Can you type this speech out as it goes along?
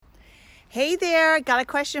Hey there, got a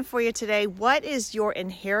question for you today. What is your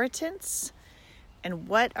inheritance and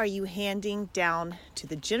what are you handing down to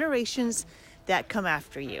the generations that come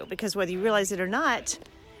after you? Because whether you realize it or not,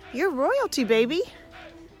 you're royalty, baby.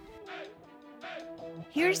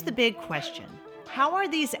 Here's the big question. How are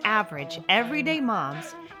these average, everyday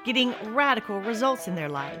moms getting radical results in their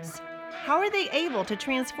lives? How are they able to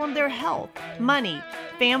transform their health, money,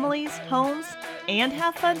 families, homes, and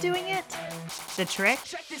have fun doing it? The trick?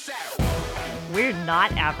 We're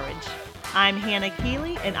not average. I'm Hannah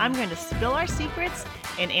Keeley, and I'm going to spill our secrets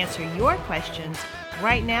and answer your questions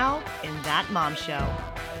right now in That Mom Show.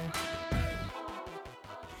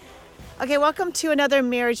 Okay, welcome to another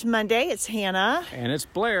Marriage Monday. It's Hannah. And it's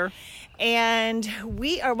Blair. And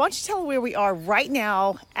why don't you tell where we are right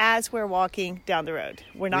now as we're walking down the road?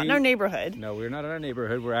 We're not in our neighborhood. No, we're not in our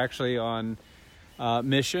neighborhood. We're actually on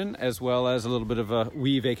mission as well as a little bit of a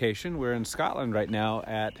wee vacation. We're in Scotland right now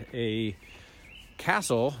at a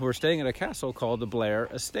castle. We're staying at a castle called the Blair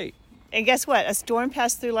Estate. And guess what? A storm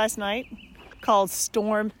passed through last night called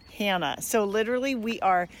Storm Hannah. So literally we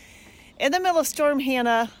are in the middle of Storm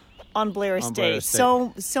Hannah on Blair Estate.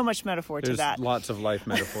 So much metaphor to that. There's lots of life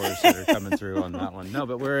metaphors that are coming through on that one. No,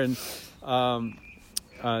 but we're in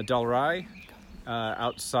Dalry,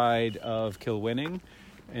 outside of Kilwinning,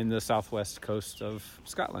 in the southwest coast of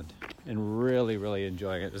Scotland, and really, really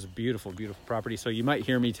enjoying it. It's a beautiful, beautiful property. So you might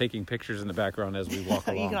hear me taking pictures in the background as we walk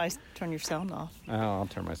along. You can always turn your sound off. Oh, I'll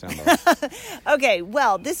turn my sound off. Okay,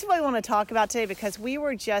 well, this is what I want to talk about today because we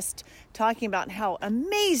were just talking about how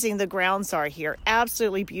amazing the grounds are here.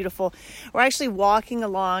 Absolutely beautiful. We're actually walking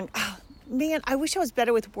along. Oh, man, I wish I was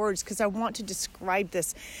better with words because I want to describe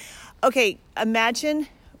this. Okay, imagine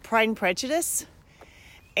Pride and Prejudice,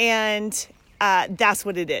 and that's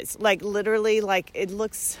what it is. Like literally, like it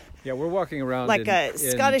looks. Yeah, we're walking around like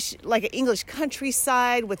Scottish, like an English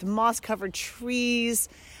countryside with moss-covered trees,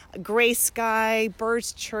 gray sky,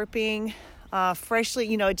 birds chirping,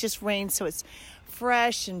 freshly. It just rained, so it's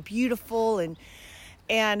fresh and beautiful.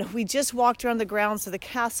 And we just walked around the grounds of the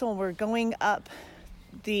castle, and we're going up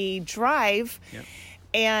the drive,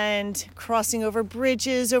 and crossing over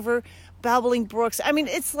bridges, over babbling brooks. I mean,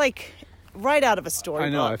 it's like right out of a storybook. I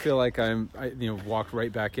know. I feel like I walked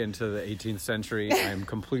right back into the 18th century. I'm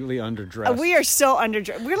completely underdressed. We are so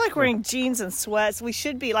underdressed. We're like wearing jeans and sweats. We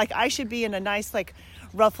should be like, I should be in a nice like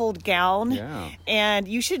ruffled gown. Yeah. And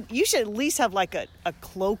you should at least have like a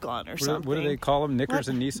cloak on or something. What do they call them? Knickers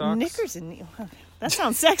and knee socks? Knickers and knee. That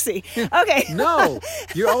sounds sexy. Okay. No,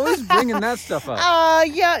 you're always bringing that stuff up.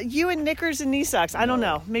 Yeah, you and knickers and knee socks. I don't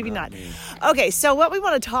know. Maybe not. Okay, so what we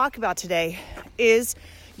want to talk about today is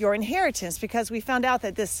your inheritance, because we found out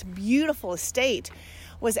that this beautiful estate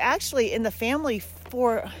was actually in the family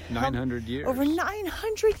for 900 years. Over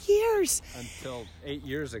 900 years. Until 8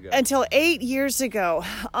 years ago.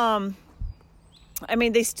 I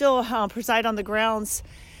mean, they still preside on the grounds,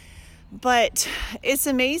 but it's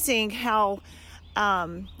amazing how,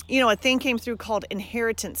 a thing came through called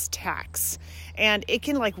inheritance tax, and it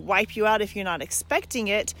can like wipe you out if you're not expecting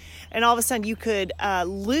it, and all of a sudden you could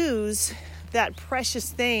lose that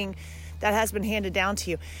precious thing that has been handed down to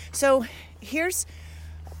you. So here's,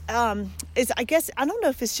 I guess, I don't know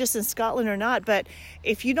if it's just in Scotland or not, but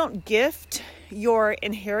if you don't gift your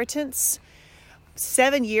inheritance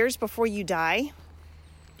 7 years before you die,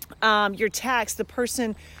 you're taxed. The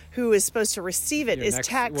person who is supposed to receive it is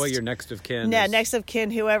taxed. Well, your next of kin. Yeah, next of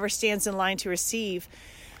kin, whoever stands in line to receive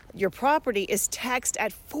your property is taxed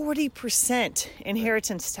at 40%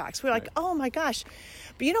 inheritance tax. We're like, oh my gosh.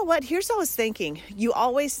 But you know what? Here's what I was thinking. You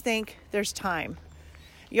always think there's time.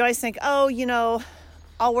 You always think, I'll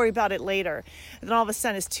worry about it later. And then all of a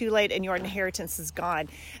sudden it's too late and your inheritance is gone.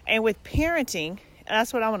 And with parenting, and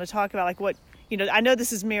that's what I want to talk about. Like what, I know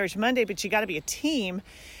this is Marriage Monday, but you got to be a team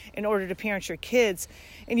in order to parent your kids.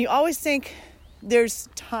 And you always think there's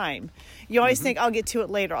time. You always think I'll get to it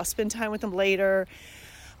later. I'll spend time with them later.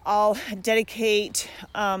 I'll dedicate,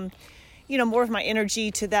 more of my energy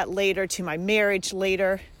to that later, to my marriage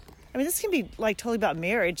later. I mean, this can be like totally about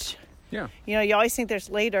marriage. Yeah. You always think there's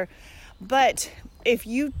later. But if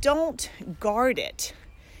you don't guard it,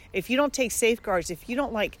 if you don't take safeguards, if you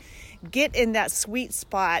don't like get in that sweet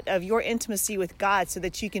spot of your intimacy with God so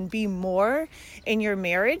that you can be more in your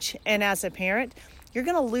marriage and as a parent, you're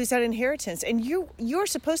going to lose that inheritance. And you're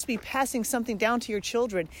supposed to be passing something down to your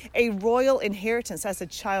children, a royal inheritance as a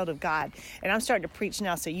child of God. And I'm starting to preach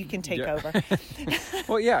now, so you can take over.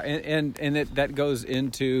 Well, yeah, and that goes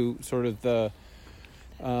into sort of the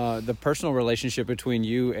personal relationship between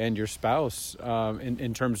you and your spouse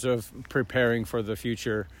in terms of preparing for the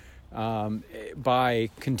future by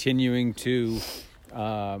continuing to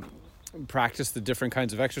practice the different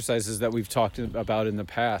kinds of exercises that we've talked about in the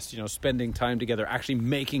past, spending time together, actually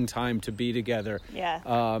making time to be together. Yeah.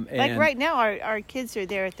 And like right now, our kids are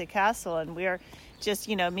there at the castle, and we're just,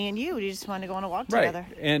 me and you, we just want to go on a walk together.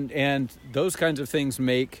 And those kinds of things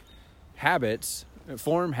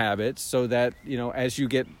form habits so that, as you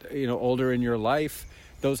get, older in your life,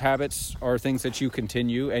 those habits are things that you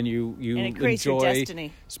continue and you and it enjoy your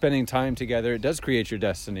destiny. Spending time together. It does create your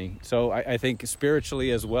destiny. So I think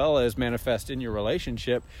spiritually as well as manifest in your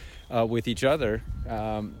relationship with each other,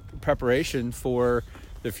 preparation for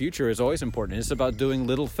the future is always important. It's about doing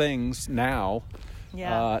little things now,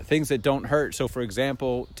 things that don't hurt. So, for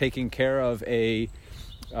example, taking care of using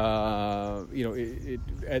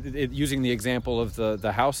the example of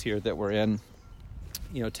the house here that we're in,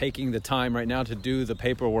 taking the time right now to do the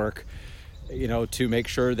paperwork, to make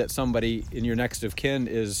sure that somebody in your next of kin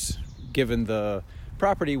is given the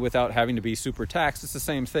property without having to be super taxed. It's the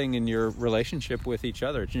same thing in your relationship with each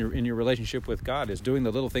other. In your relationship with God, is doing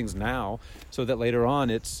the little things now so that later on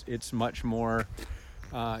it's much more,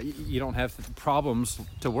 you don't have problems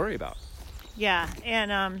to worry about. Yeah,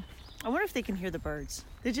 and I wonder if they can hear the birds.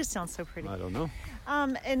 They just sound so pretty. I don't know.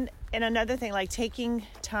 And another thing, like taking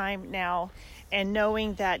time now and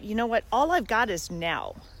knowing that, all I've got is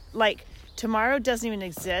now. Like, tomorrow doesn't even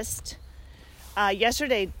exist.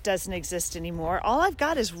 Yesterday doesn't exist anymore. All I've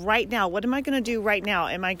got is right now. What am I going to do right now?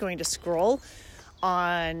 Am I going to scroll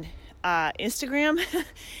on Instagram?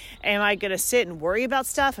 Am I going to sit and worry about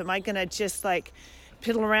stuff? Am I going to just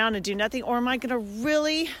piddle around and do nothing? Or am I going to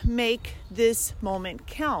really make this moment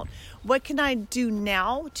count? What can I do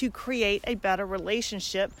now to create a better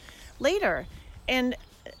relationship later? And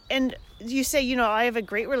you say, I have a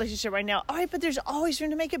great relationship right now. All right, but there's always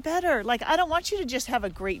room to make it better. Like, I don't want you to just have a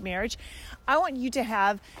great marriage. I want you to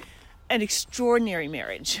have an extraordinary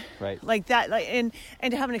marriage. Right. Like that, and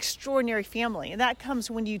to have an extraordinary family. And that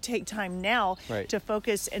comes when you take time now to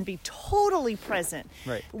focus and be totally present.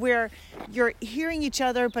 Right. Where you're hearing each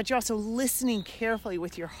other, but you're also listening carefully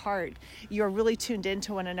with your heart. You're really tuned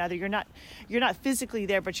into one another. You're not physically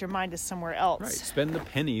there, but your mind is somewhere else. Right. Spend the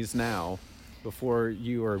pennies now before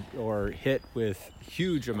you are hit with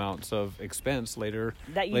huge amounts of expense later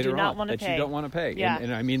that you do not want to pay. That you don't want to pay. Yeah.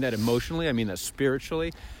 And I mean that emotionally, I mean that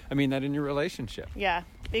spiritually, I mean that in your relationship. Yeah,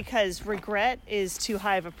 because regret is too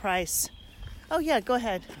high of a price. Oh yeah, go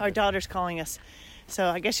ahead. Our daughter's calling us. So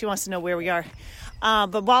I guess she wants to know where we are.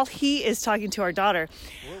 But while he is talking to our daughter,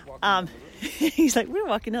 he's like, we're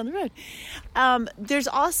walking down the road. There's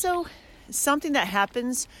also something that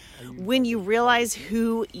happens when you realize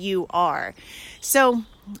who you are. So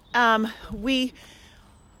when we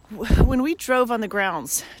drove on the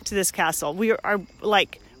grounds to this castle, we are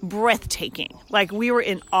like breathtaking. Like, we were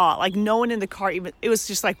in awe. Like, no one in the car even, it was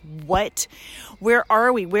just like, what? Where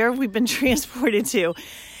are we? Where have we been transported to?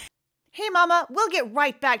 Hey mama, we'll get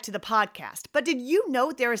right back to the podcast, but did you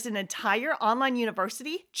know there is an entire online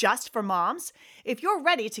university just for moms? If you're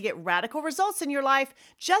ready to get radical results in your life,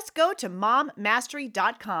 just go to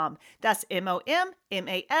mommastery.com. That's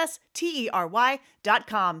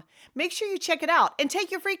MOMMASTERY.com. Make sure you check it out and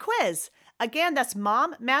take your free quiz. Again, that's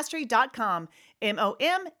mommastery.com.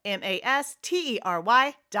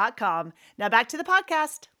 MOMMASTERY.com. Now back to the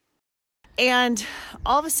podcast. And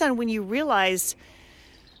all of a sudden, when you realize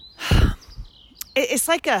it's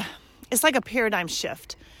like a paradigm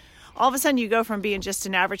shift. All of a sudden you go from being just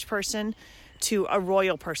an average person to a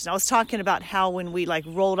royal person. I was talking about how when we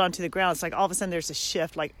rolled onto the ground, it's like all of a sudden there's a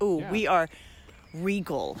shift, we are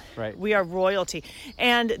regal. Right. We are royalty.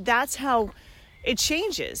 And that's how it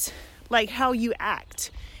changes, like how you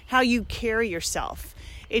act, how you carry yourself.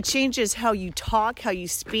 It changes how you talk, how you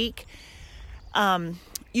speak.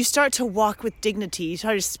 You start to walk with dignity. You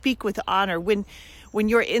start to speak with honor. When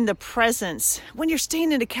you're in the presence, when you're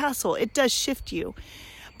staying in a castle, it does shift you.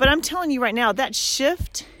 But I'm telling you right now, that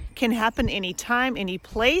shift can happen anytime, any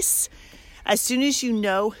place, as soon as you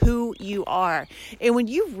know who you are. And when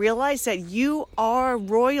you realize that you are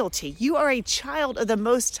royalty, you are a child of the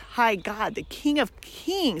Most High God, the King of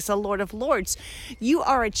Kings, the Lord of Lords. You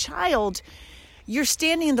are a child. You're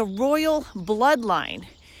standing in the royal bloodline.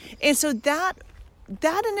 And so that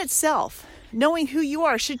in itself, knowing who you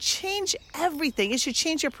are, should change everything. It should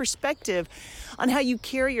change your perspective on how you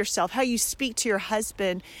carry yourself, how you speak to your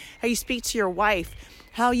husband, how you speak to your wife,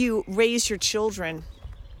 how you raise your children.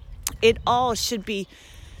 It all should be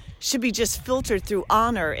just filtered through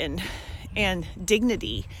honor and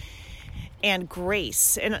dignity and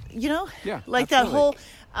grace. And absolutely. that whole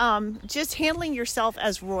just handling yourself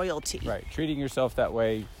as royalty. Right. Treating yourself that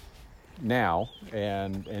way now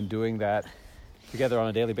and doing that together on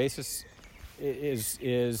a daily basis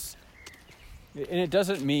is And it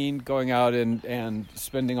doesn't mean going out and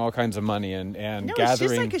spending all kinds of money and No, gathering. it's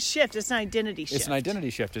just like a shift. It's an identity shift. It's an identity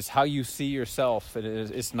shift. It's how you see yourself.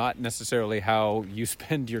 It's not necessarily how you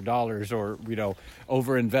spend your dollars or,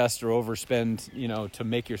 overinvest or overspend, to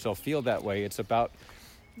make yourself feel that way. It's about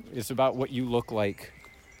what you look like,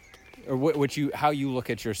 or how you look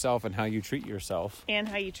at yourself and how you treat yourself. And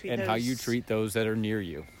how you treat how you treat those that are near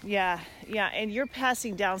you. Yeah. And you're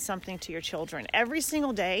passing down something to your children every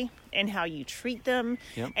single day, and how you treat them.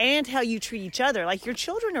 Yep. And how you treat each other. Like, your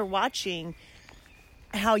children are watching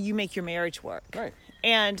how you make your marriage work. Right.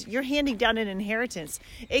 And you're handing down an inheritance.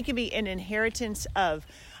 It can be an inheritance of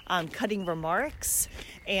cutting remarks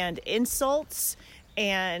and insults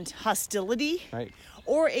and hostility. Right.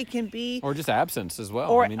 Or it can be... Or just absence as well.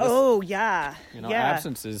 Or, yeah. Yeah.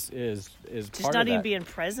 Absence is just part not of even that. being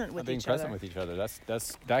present with Being each present other. with each other.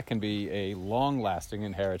 That can be a long-lasting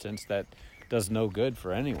inheritance that does no good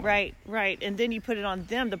for anyone. Right. And then you put it on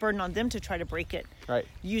them, the burden on them to try to break it. Right.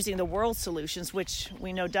 Using the world's solutions, which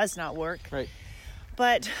we know does not work. Right.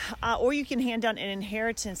 But, or you can hand down an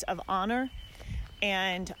inheritance of honor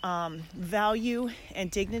and value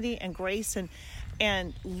and dignity and grace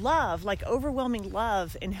and love, like overwhelming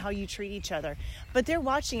love in how you treat each other. But they're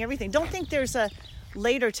watching everything. Don't think there's a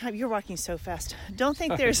later time. You're walking so fast. Don't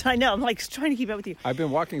think there's, I know, I'm like trying to keep up with you. I've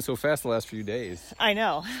been walking so fast the last few days. I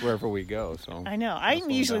know. Wherever we go. So I know. I'm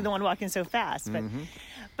usually the one walking so fast.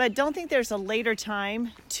 But don't think there's a later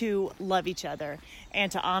time to love each other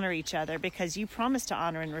and to honor each other, because you promise to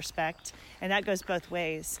honor and respect. And that goes both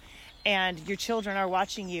ways. And your children are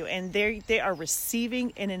watching you, and they are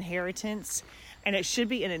receiving an inheritance. And it should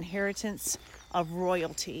be an inheritance of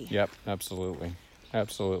royalty. Yep, absolutely.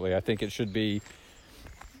 I think it should be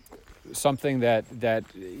something that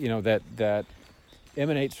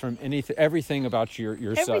emanates from everything about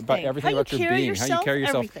yourself, everything about your being, how you carry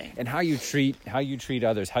yourself, everything. And how you treat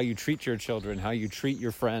others, how you treat your children, how you treat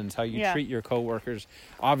your friends, how you treat your coworkers,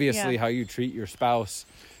 obviously how you treat your spouse.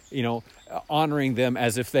 Honoring them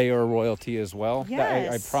as if they are royalty as well.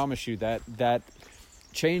 Yes. I promise you that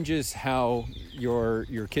changes how your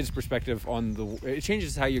kid's perspective on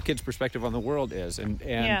the world is,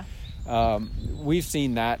 and we've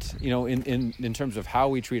seen that in terms of how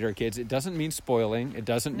we treat our kids. It doesn't mean spoiling. It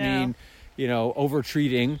doesn't mean over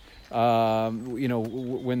treating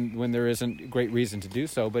when there isn't great reason to do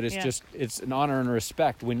so, but it's an honor and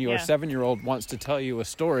respect. When your 7-year-old wants to tell you a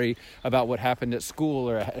story about what happened at school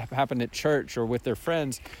or happened at church or with their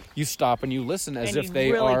friends, you stop and you listen as if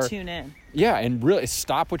they really are tune in. Yeah, and really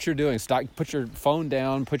stop what you're doing. Stop, put your phone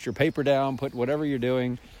down, put your paper down, put whatever you're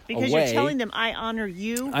doing because away. You're telling them, I honor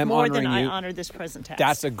you more than I honor this present text.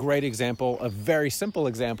 That's a great example, a very simple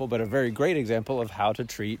example, but a very great example of how to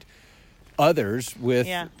treat others with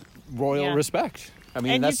royal respect. I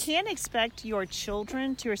mean, you can't expect your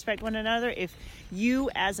children to respect one another if you,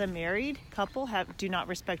 as a married couple, do not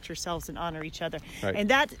respect yourselves and honor each other. Right. And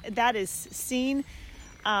that is seen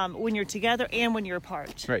when you're together and when you're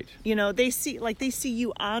apart. Right. They see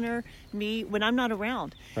you honor me when I'm not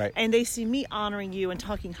around. Right. And they see me honoring you and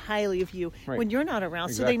talking highly of you when you're not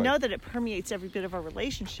around. Exactly. So they know that it permeates every bit of our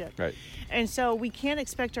relationship. Right. And so we can't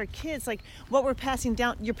expect our kids, like what we're passing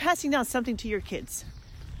down, you're passing down something to your kids.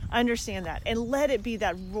 Understand that. And let it be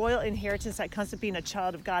that royal inheritance that comes to being a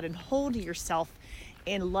child of God, and hold yourself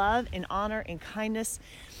in love and honor and kindness.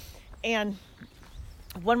 And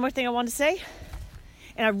one more thing I want to say,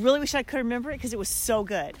 and I really wish I could remember it because it was so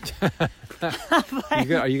good. Are you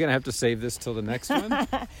going to have to save this till the next one?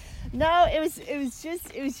 No, it was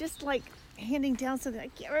just like handing down something. I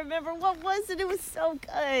can't remember what was it. It was so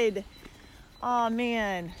good. Oh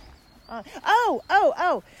man.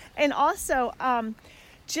 And also,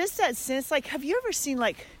 just that sense, like, have you ever seen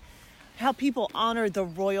like how people honor the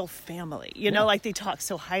royal family? Like they talk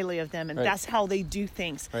so highly of them, and that's how they do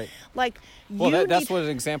things. Right. Like, that's what an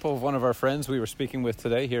example of one of our friends we were speaking with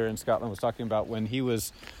today here in Scotland was talking about. When he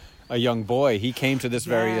was a young boy, he came to this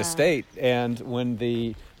very estate, and when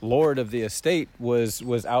the lord of the estate was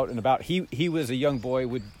out and about, he was a young boy,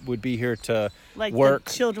 would be here to work.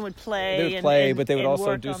 The children would play. They would play, but they would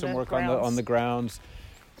also do some work on the grounds.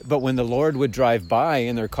 But when the Lord would drive by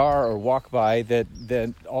in their car or walk by,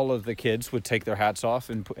 then all of the kids would take their hats off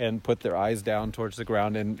and put their eyes down towards the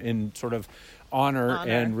ground in sort of honor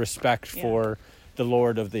and respect for the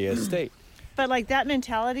Lord of the estate. But like that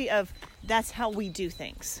mentality of that's how we do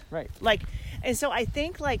things. Right. Like, and so I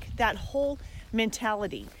think like that whole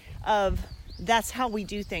mentality of that's how we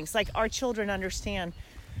do things. Like our children understand.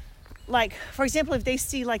 Like, for example, if they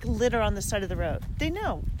see like litter on the side of the road, they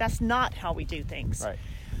know that's not how we do things. Right.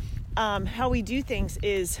 How we do things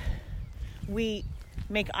is we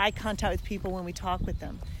make eye contact with people when we talk with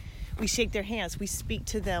them. We shake their hands. We speak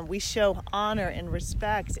to them. We show honor and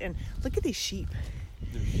respect. And look at these sheep.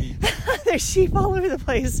 They're sheep. There's sheep all over the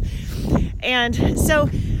place. And so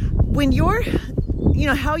when you're,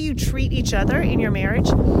 how you treat each other in your marriage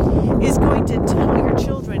is going to tell your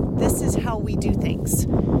children, this is how we do things.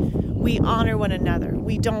 We honor one another.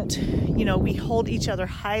 We don't, we hold each other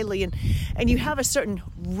highly. And you have a certain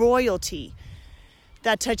royalty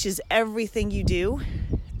that touches everything you do.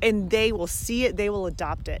 And they will see it. They will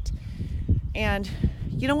adopt it. And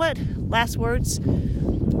you know what? Last words,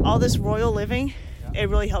 all this royal living, it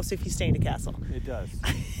really helps if you stay in a castle. It does.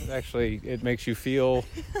 Actually, it makes you feel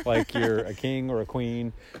like you're a king or a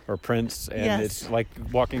queen or a prince, and Yes. It's like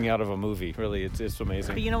walking out of a movie. Really, it's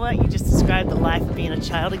amazing. But you know what? You just described the life of being a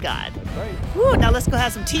child of God. That's right. Woo, now let's go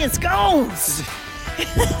have some tea and scones.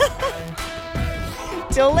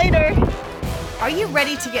 Till later. Are you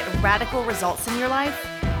ready to get radical results in your life?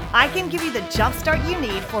 I can give you the jumpstart you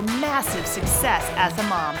need for massive success as a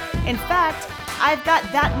mom. In fact, I've got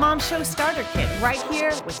That Mom Show Starter Kit right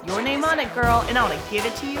here with your name on it, girl, and I want to give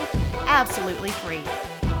it to you absolutely free.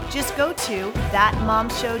 Just go to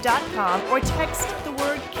thatmomshow.com or text the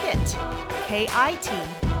word KIT, K-I-T,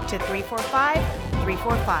 to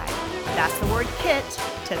 345-345. That's the word KIT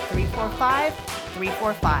to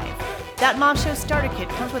 345-345. That Mom Show Starter Kit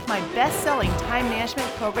comes with my best-selling time management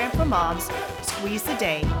program for moms, Squeeze the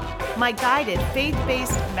Day, my guided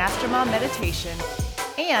faith-based Master Mom meditation,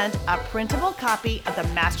 and a printable copy of the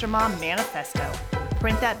Master Mom Manifesto.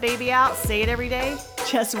 Print that baby out, say it every day,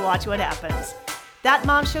 just watch what happens. That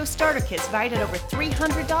Mom Show Starter Kit's valued at over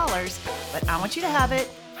 $300, but I want you to have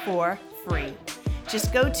it for free.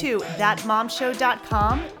 Just go to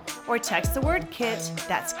thatmomshow.com or text the word KIT,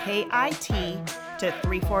 that's K-I-T, to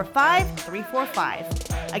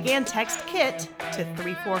 345-345. Again, text KIT to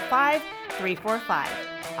 345-345.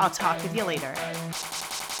 I'll talk with you later.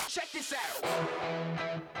 Check this out.